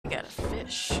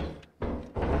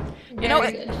You know,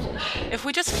 Very good fish. if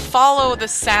we just follow the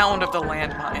sound of the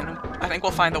landmine, I think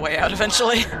we'll find the way out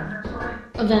eventually.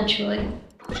 Eventually.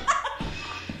 What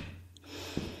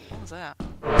was that?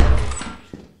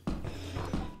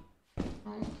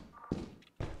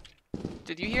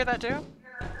 Did you hear that too?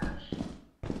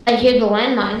 I hear the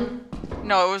landmine.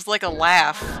 No, it was like a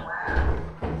laugh.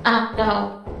 Ah,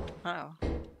 no. Oh.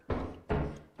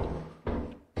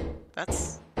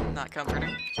 That's not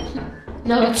comforting.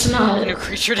 No, it's not. New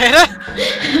creature data?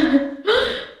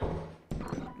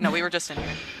 No, we were just in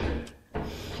here.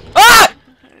 Ah!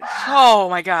 Oh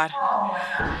my god.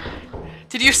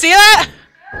 Did you see that?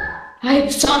 I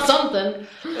saw something.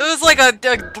 It was like a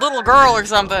little girl or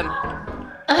something.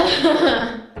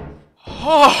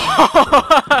 Oh.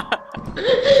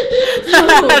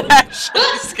 That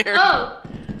actually scared me. Oh!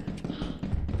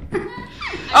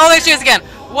 Oh, there she is again.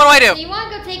 What do I do? You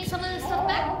want to go take some of this stuff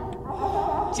back?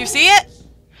 Do you see it?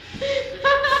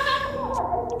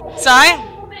 Sai?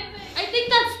 I think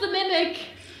that's the mimic.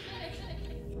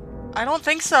 I don't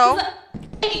think so.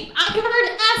 Hey, I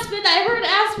heard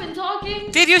Aspen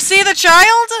talking. Did you see the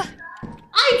child?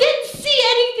 I didn't see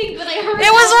anything, but I heard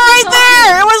It was right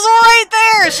there! It was right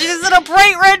there! She's in a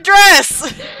bright red dress!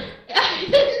 I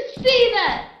didn't see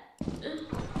that.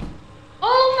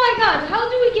 Oh my god, how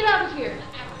do we get out of here?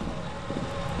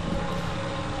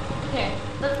 Okay,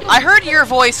 let's go. I heard your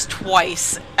voice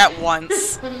twice at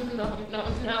once. No.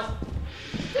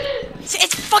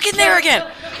 It's fucking there again!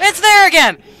 It's there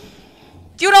again!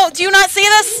 Do you not see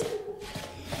this?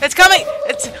 It's coming!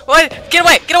 It's what? Get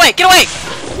away! Get away! Get away!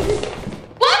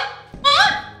 What?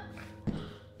 Huh?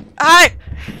 Hi!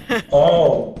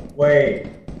 Oh, wait.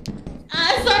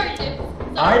 Sorry, dude.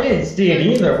 I didn't see it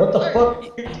either. What the fuck?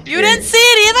 You didn't see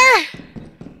it either?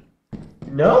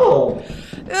 No.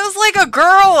 It was like a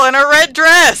girl in a red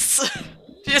dress.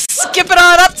 Just skipping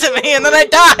on up to me and then I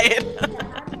died.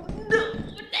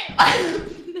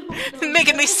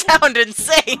 Making me sound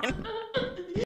insane.